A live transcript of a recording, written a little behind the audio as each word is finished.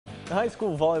The high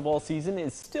school volleyball season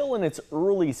is still in its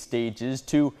early stages.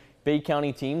 Two Bay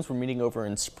County teams were meeting over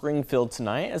in Springfield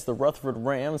tonight as the Rutherford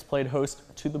Rams played host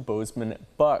to the Bozeman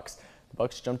Bucks. The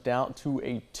Bucks jumped out to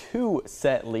a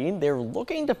 2-set lead. They're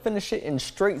looking to finish it in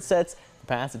straight sets. The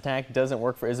pass attack doesn't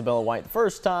work for Isabella White the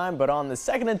first time, but on the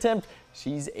second attempt,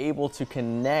 she's able to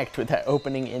connect with that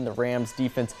opening in the Rams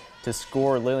defense to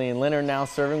score. Lillian Leonard now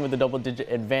serving with a double-digit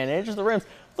advantage. The Rams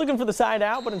looking for the side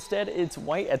out, but instead it's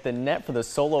White at the net for the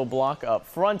solo block up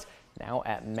front. Now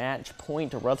at match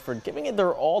point to Rutherford, giving it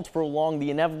their all to prolong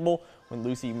the inevitable. When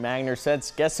Lucy Magner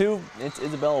sets, guess who? It's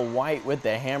Isabella White with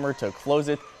the hammer to close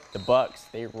it. The Bucks,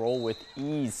 they roll with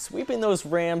ease, sweeping those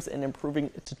Rams and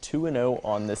improving to 2-0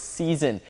 on the season.